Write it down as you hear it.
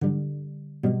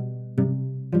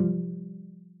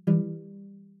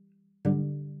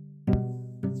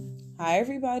Hi,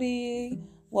 everybody.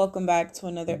 Welcome back to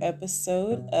another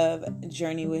episode of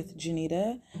Journey with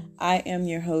Janita. I am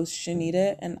your host,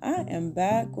 Janita, and I am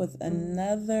back with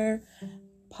another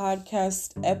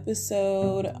podcast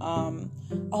episode.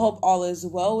 I hope all is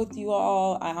well with you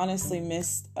all. I honestly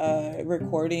missed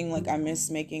recording, I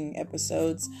missed making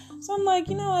episodes. So I'm like,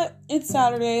 you know what? It's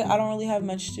Saturday. I don't really have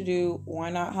much to do. Why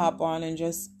not hop on and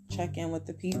just check in with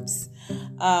the peeps?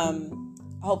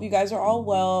 I hope you guys are all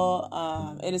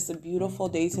well. It is a beautiful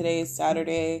day today. It's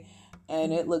Saturday,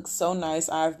 and it looks so nice.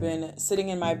 I've been sitting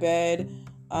in my bed,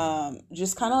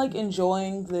 just kind of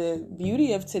enjoying the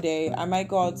beauty of today. I might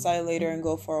go outside later and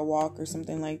go for a walk or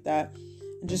something like that,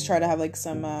 and just try to have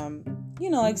some,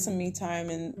 some me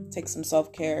time and take some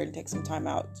self-care and take some time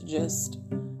out to just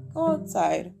go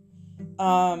outside.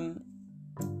 I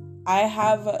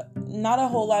have not a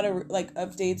whole lot of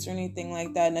updates or anything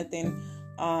like that. Nothing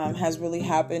has really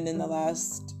happened in the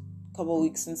last couple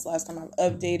weeks since last time I've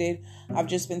updated. I've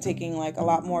just been taking a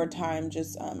lot more time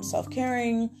just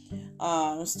self-caring,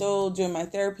 still doing my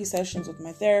therapy sessions with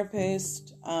my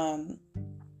therapist, just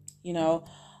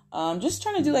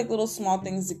trying to do little small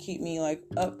things to keep me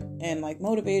up and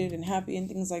motivated and happy and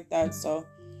things like that. So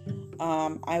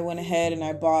I went ahead and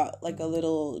I bought a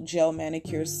little gel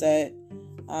manicure set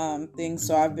thing.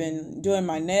 So I've been doing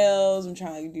my nails. I'm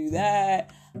trying to do that.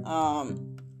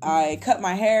 I cut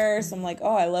my hair, so I'm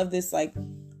I love this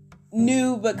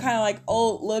new but kind of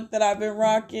old look that I've been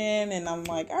rocking, and I'm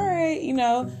all right,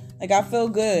 I feel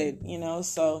good,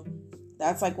 so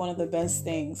that's one of the best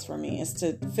things for me, is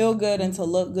to feel good and to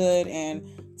look good and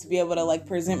to be able to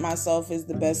present myself as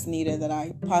the best Nita that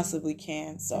I possibly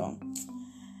can. So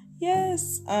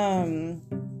yes,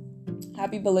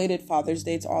 happy belated Father's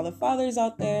Day to all the fathers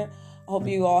out there. I hope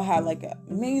you all had an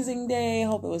amazing day. I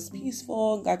hope it was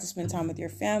peaceful. Got to spend time with your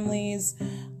families.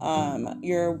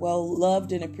 You're well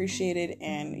loved and appreciated,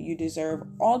 and you deserve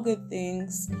all good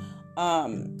things.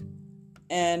 So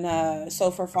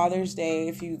for Father's Day,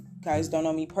 if you guys don't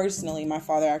know me personally, my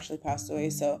father actually passed away.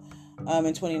 So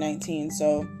in 2019.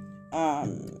 So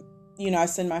I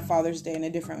send my Father's Day in a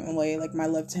different way, my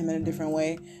love to him in a different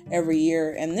way every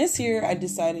year. And this year I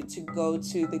decided to go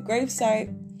to the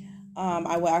gravesite.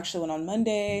 I actually went on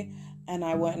Monday, and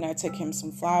I went and I took him some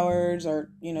flowers, took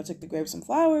the grave some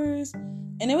flowers,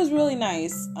 and it was really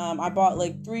nice. I bought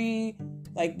 3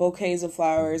 bouquets of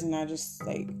flowers, and I just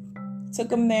took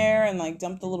them there and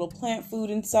dumped a little plant food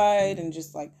inside, and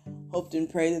just hoped and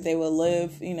prayed that they would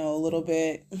live, a little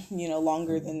bit,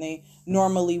 longer than they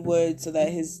normally would, so that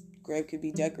his grave could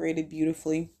be decorated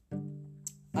beautifully.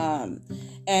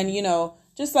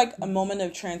 Just a moment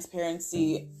of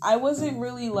transparency. I wasn't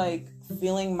really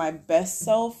feeling my best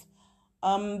self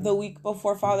the week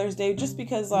before Father's Day, just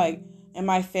because in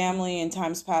my family in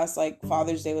times past,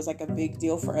 Father's Day was a big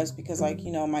deal for us, because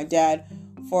my dad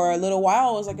for a little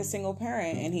while was a single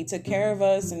parent, and he took care of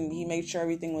us, and he made sure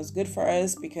everything was good for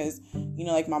us, because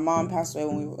my mom passed away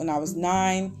when I was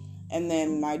 9. And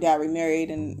then my dad remarried,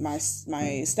 and my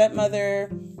stepmother,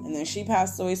 and then she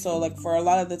passed away. So for a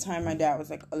lot of the time, my dad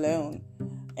was alone.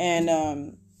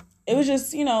 And it was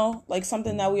just,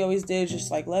 something that we always did, just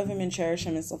love him and cherish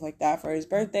him and stuff like that, for his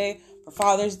birthday, for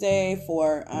Father's Day,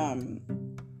 for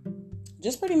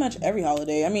just pretty much every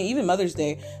holiday. I mean, even Mother's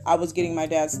Day, I was getting my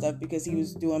dad stuff because he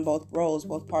was doing both roles,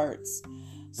 both parts.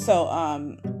 So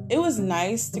it was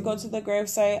nice to go to the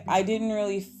gravesite. I didn't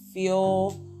really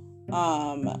feel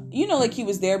he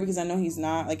was there, because I know he's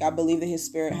not. I believe that his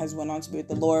spirit has went on to be with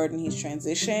the Lord, and he's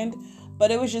transitioned.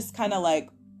 But it was just kind of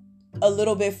a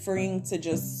little bit freeing to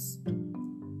just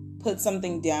put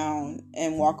something down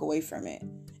and walk away from it.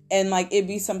 And it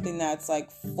be something that's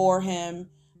for him,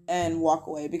 and walk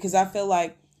away. Because I feel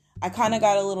I kind of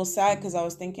got a little sad, because I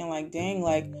was thinking dang,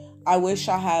 I wish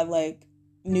I had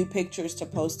new pictures to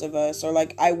post of us, or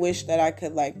I wish that I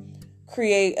could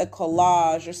create a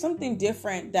collage or something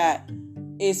different that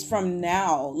is from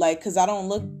now, because I don't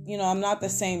look, I'm not the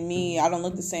same me. I don't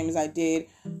look the same as I did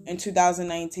in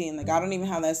 2019. I don't even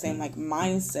have that same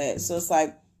mindset. So it's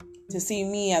to see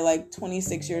me at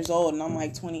 26 years old, and I'm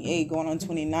 28 going on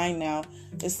 29 now.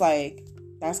 It's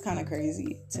that's kind of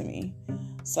crazy to me.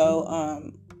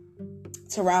 So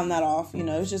to round that off, it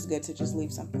was just good to just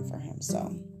leave something for him.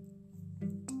 So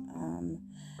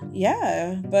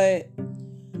but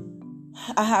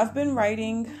I have been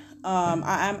writing.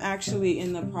 I am actually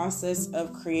in the process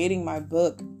of creating my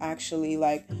book. Actually,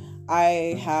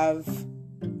 I have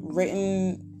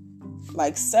written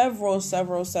several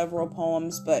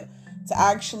poems, but to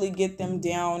actually get them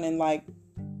down and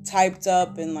typed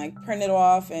up and printed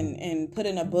off and put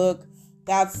in a book,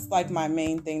 that's my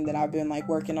main thing that I've been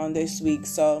working on this week.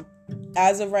 So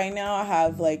as of right now, I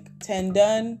have like 10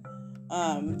 done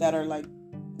that are like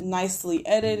nicely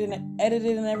edited and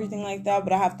everything like that.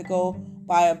 But I have to go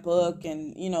buy a book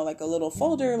and, like a little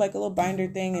folder, like a little binder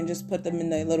thing, and just put them in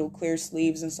the little clear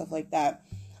sleeves and stuff like that.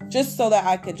 Just so that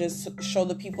I could just show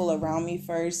the people around me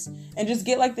first and just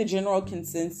get like the general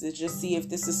consensus, just see if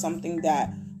this is something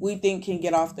that we think can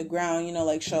get off the ground,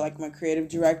 like show like my creative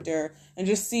director and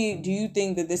just see, do you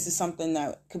think that this is something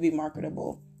that could be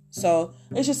marketable? So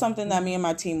it's just something that me and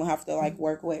my team will have to like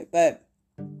work with. But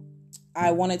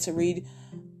I wanted to read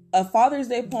a Father's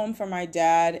Day poem for my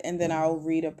dad, and then I'll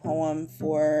read a poem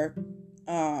for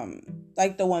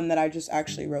like the one that I just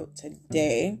actually wrote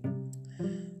today.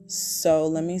 So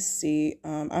let me see.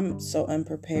 I'm so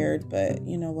unprepared, but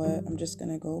you know what? I'm just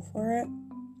gonna go for it.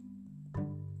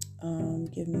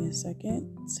 Give me a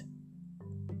second.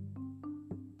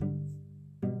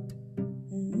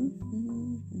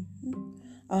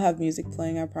 I'll have music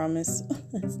playing, I promise.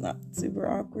 It's not super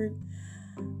awkward.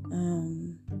 Oh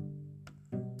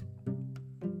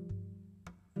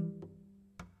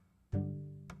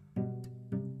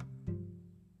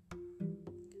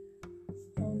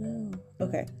no.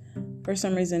 Okay. For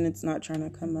some reason, it's not trying to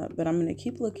come up, but I'm going to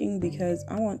keep looking because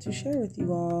I want to share with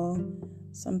you all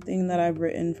something that I've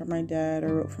written for my dad,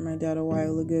 or wrote for my dad a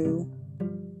while ago.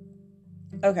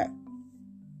 Okay.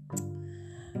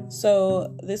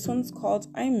 So this one's called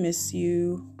I Miss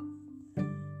You.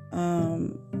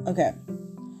 Okay.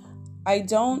 I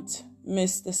don't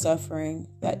miss the suffering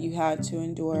that you had to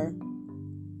endure,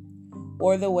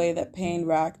 or the way that pain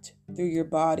racked through your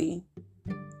body.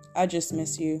 I just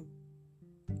miss you.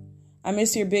 I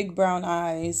miss your big brown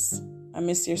eyes. I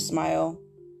miss your smile.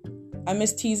 I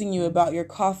miss teasing you about your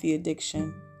coffee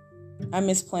addiction. I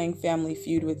miss playing Family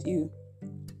Feud with you.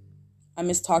 I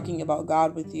miss talking about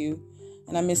God with you.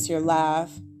 And I miss your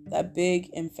laugh, that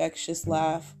big, infectious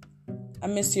laugh. I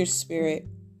miss your spirit.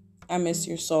 I miss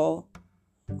your soul.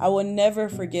 I will never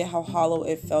forget how hollow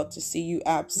it felt to see you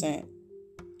absent,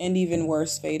 and even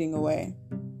worse, fading away.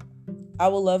 I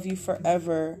will love you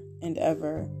forever and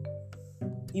ever.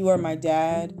 You are my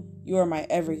dad. You are my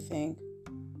everything.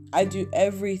 I do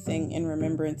everything in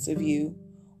remembrance of you.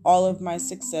 All of my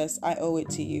success, I owe it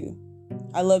to you.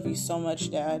 I love you so much,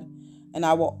 Dad, and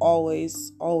I will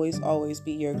always, always, always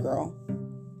be your girl.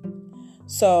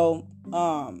 So,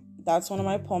 that's one of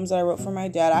my poems that I wrote for my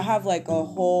dad. I have like a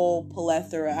whole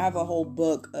plethora. I have a whole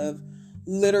book of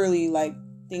literally like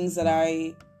things that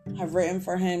I have written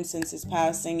for him since his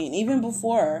passing, and even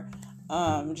before,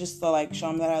 just to like show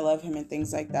him that I love him and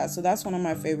things like that. So that's one of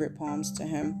my favorite poems to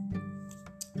him.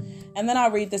 And then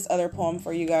I'll read this other poem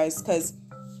for you guys because,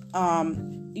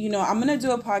 I'm going to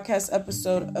do a podcast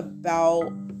episode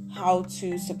about how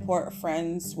to support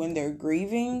friends when they're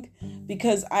grieving,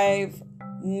 because I've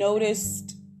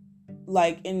noticed,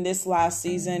 like in this last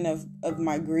season of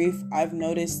my grief, I've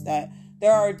noticed that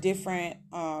there are different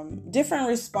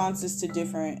responses to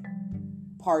different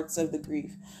parts of the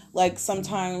grief. Like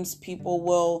sometimes people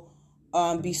will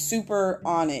be super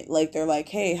on it. Like they're like,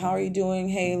 hey, how are you doing?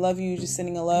 Hey, love you. Just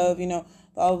sending a love, blah,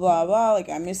 blah, blah, blah. Like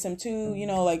I miss him too.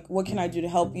 Like what can I do to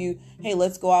help you? Hey,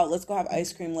 let's go out. Let's go have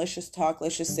ice cream. Let's just talk.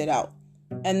 Let's just sit out.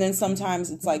 And then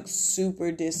sometimes it's like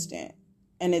super distant.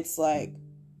 And it's like,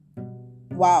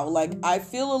 wow, like I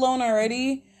feel alone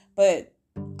already, but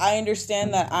I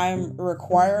understand that I'm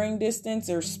requiring distance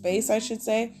or space, I should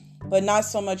say, but not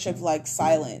so much of like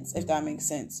silence, if that makes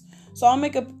sense. So I'll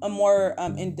make a more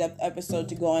in-depth episode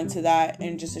to go into that,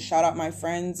 and just to shout out my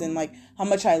friends and like how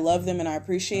much I love them and I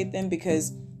appreciate them,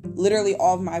 because literally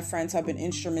all of my friends have been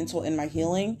instrumental in my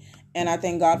healing. And I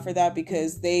thank God for that,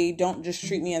 because they don't just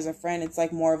treat me as a friend. It's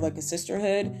like more of like a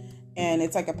sisterhood, and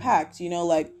it's like a pact,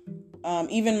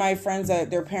 even my friends that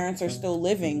their parents are still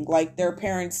living, like their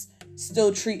parents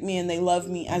still treat me and they love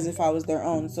me as if I was their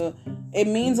own. So it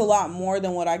means a lot more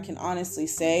than what I can honestly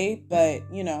say, but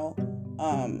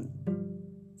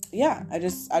I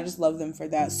just love them for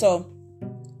that. So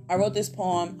I wrote this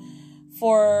poem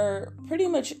for pretty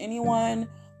much anyone,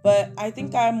 but I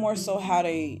think I more so had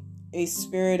a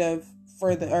spirit of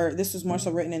this was more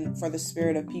so written for the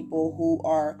spirit of people who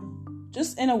are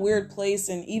just in a weird place,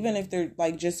 and even if they're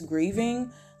like just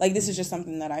grieving, like this is just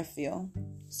something that I feel.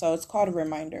 So it's called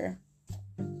Reminder.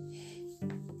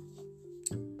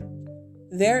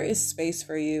 There is space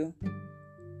for you.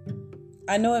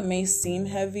 I know it may seem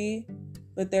heavy,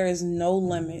 but there is no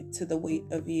limit to the weight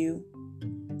of you.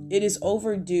 It is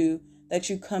overdue that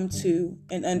you come to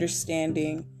an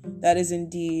understanding that is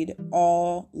indeed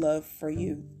all love for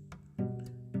you.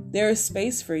 There is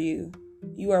space for you.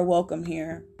 You are welcome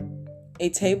here. A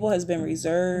table has been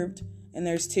reserved, and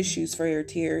there's tissues for your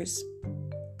tears.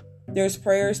 There's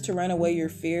prayers to run away your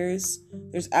fears.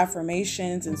 There's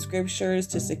affirmations and scriptures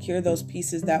to secure those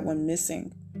pieces that went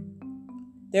missing.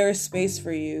 There is space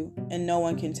for you, and no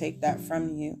one can take that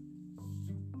from you.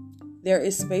 There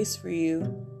is space for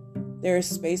you. There is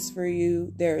space for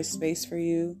you. There is space for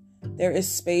you. There is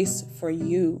space for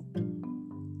you.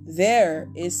 There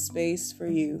is space for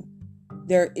you.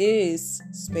 There is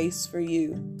space for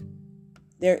you.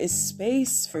 There is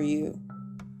space for you.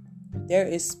 There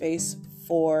is space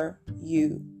for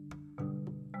you.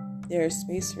 There is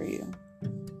space for you.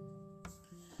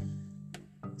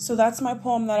 So that's my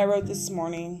poem that I wrote this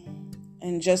morning.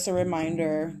 And just a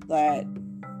reminder that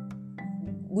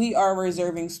we are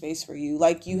reserving space for you.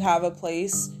 Like, you have a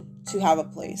place to have a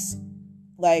place.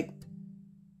 Like,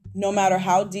 no matter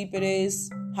how deep it is,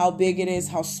 how big it is,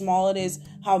 how small it is,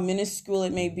 how minuscule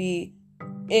it may be,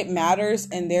 it matters,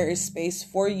 and there is space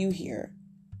for you here.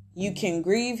 You can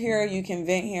grieve here, you can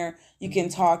vent here, you can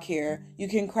talk here, you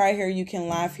can cry here, you can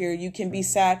laugh here, you can be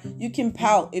sad, you can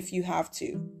pout if you have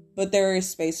to, but there is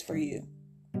space for you.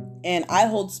 And I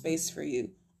hold space for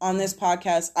you. On this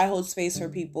podcast, I hold space for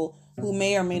people who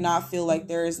may or may not feel like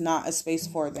there is not a space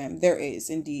for them. There is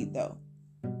indeed, though.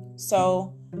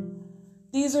 So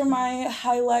these are my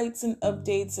highlights and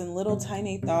updates and little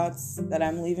tiny thoughts that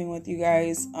I'm leaving with you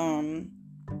guys. I'm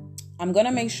going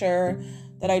to make sure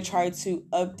that I try to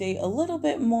update a little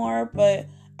bit more, but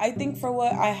I think for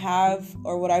what I have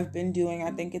or what I've been doing,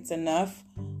 I think it's enough.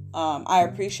 I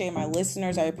appreciate my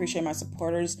listeners. I appreciate my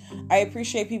supporters. I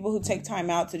appreciate people who take time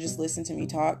out to just listen to me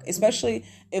talk, especially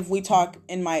if we talk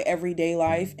in my everyday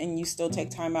life and you still take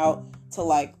time out to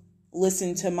like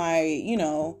listen to my,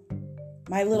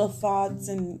 my little thoughts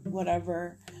and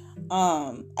whatever.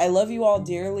 I love you all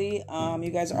dearly. You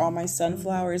guys are all my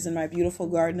sunflowers in my beautiful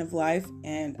garden of life,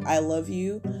 and I love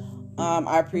you.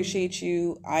 I appreciate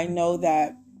you. I know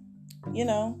that,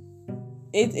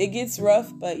 it gets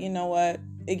rough, but you know what?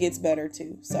 It gets better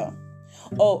too. So,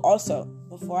 also,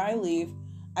 before I leave,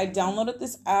 I downloaded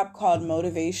this app called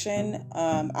Motivation.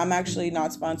 I'm actually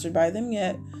not sponsored by them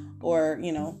yet, or,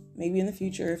 maybe in the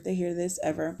future if they hear this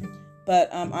ever.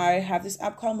 But I have this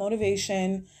app called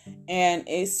Motivation, and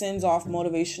it sends off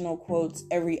motivational quotes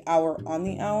every hour on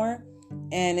the hour.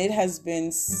 And it has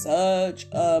been such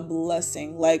a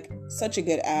blessing, like such a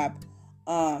good app.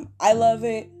 I love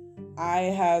it. I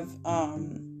have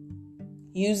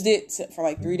used it for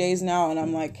like 3 days now, and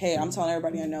I'm like, hey, I'm telling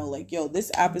everybody I know, like, yo,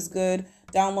 this app is good.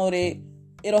 Download it.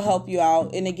 It'll help you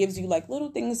out. And it gives you like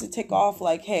little things to tick off,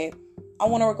 like, hey, I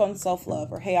want to work on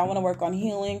self-love, or hey, I want to work on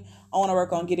healing. I want to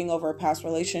work on getting over a past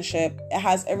relationship. It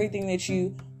has everything that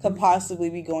you could possibly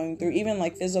be going through, even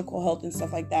like physical health and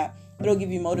stuff like that. It'll give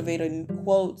you motivating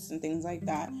quotes and things like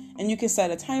that. And you can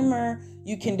set a timer.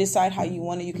 You can decide how you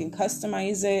want it. You can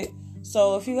customize it.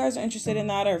 So if you guys are interested in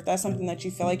that, or if that's something that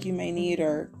you feel like you may need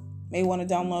or may want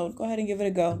to download, go ahead and give it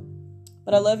a go.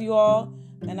 But I love you all,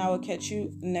 and I will catch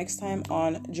you next time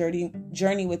on Journey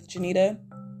with Janita.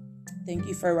 Thank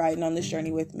you for riding on this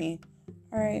journey with me.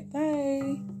 All right,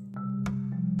 bye.